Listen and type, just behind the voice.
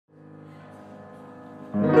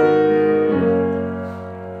Sometimes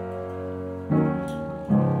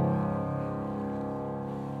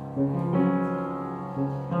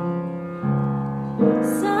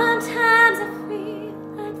I feel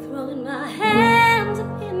like throwing my hands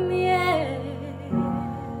up in the air.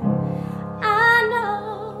 I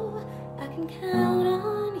know I can count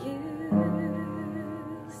on you.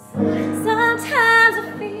 Sometimes I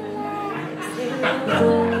feel like saying,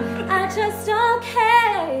 I just don't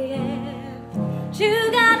care. You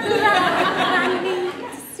got the love I need to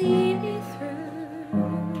see me through.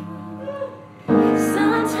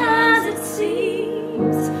 Sometimes it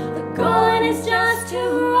seems the going is just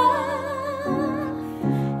too rough,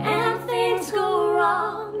 and things go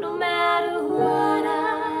wrong no matter what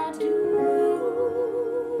I do.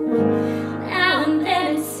 Now and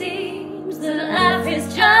then it seems that life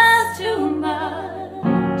is just too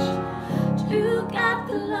much. You got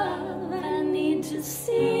the love I need to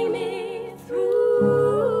see me through.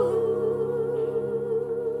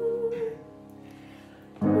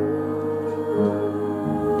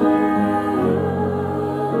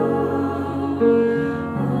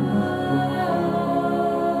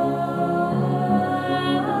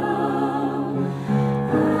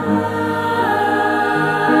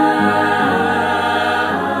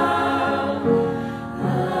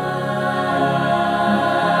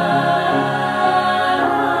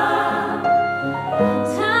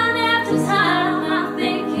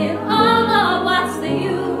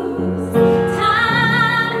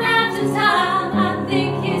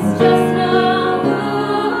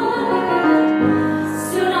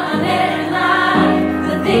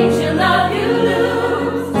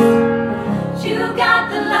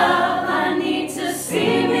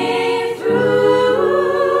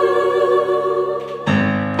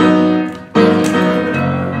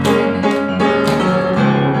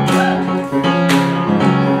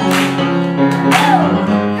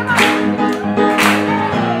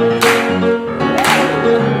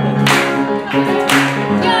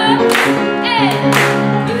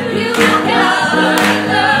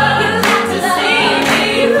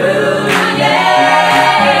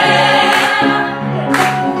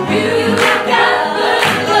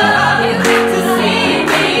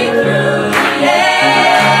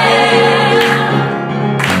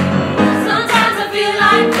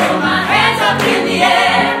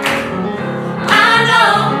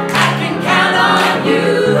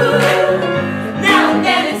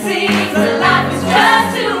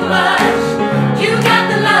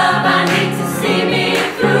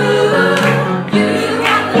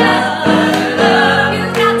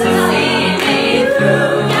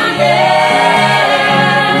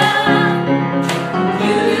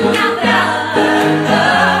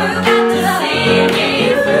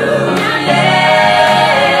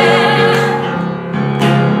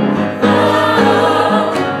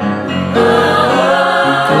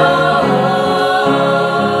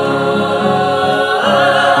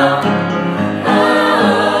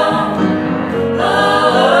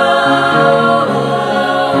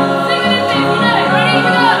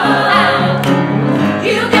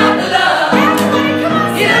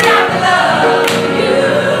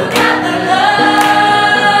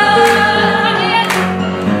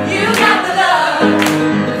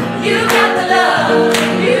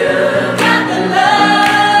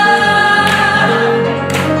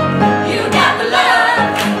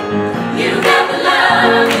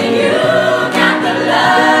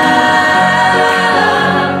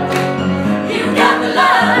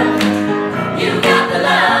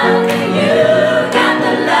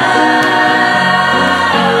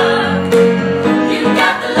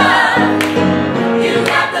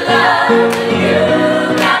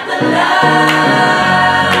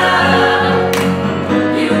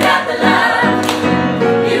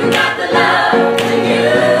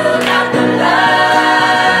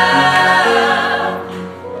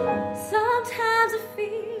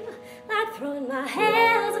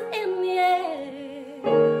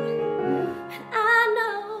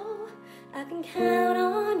 Count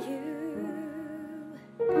on you.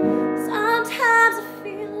 Sometimes I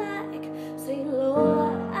feel like saying,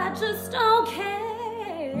 Lord, I just don't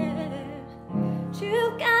care.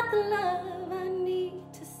 You've got the love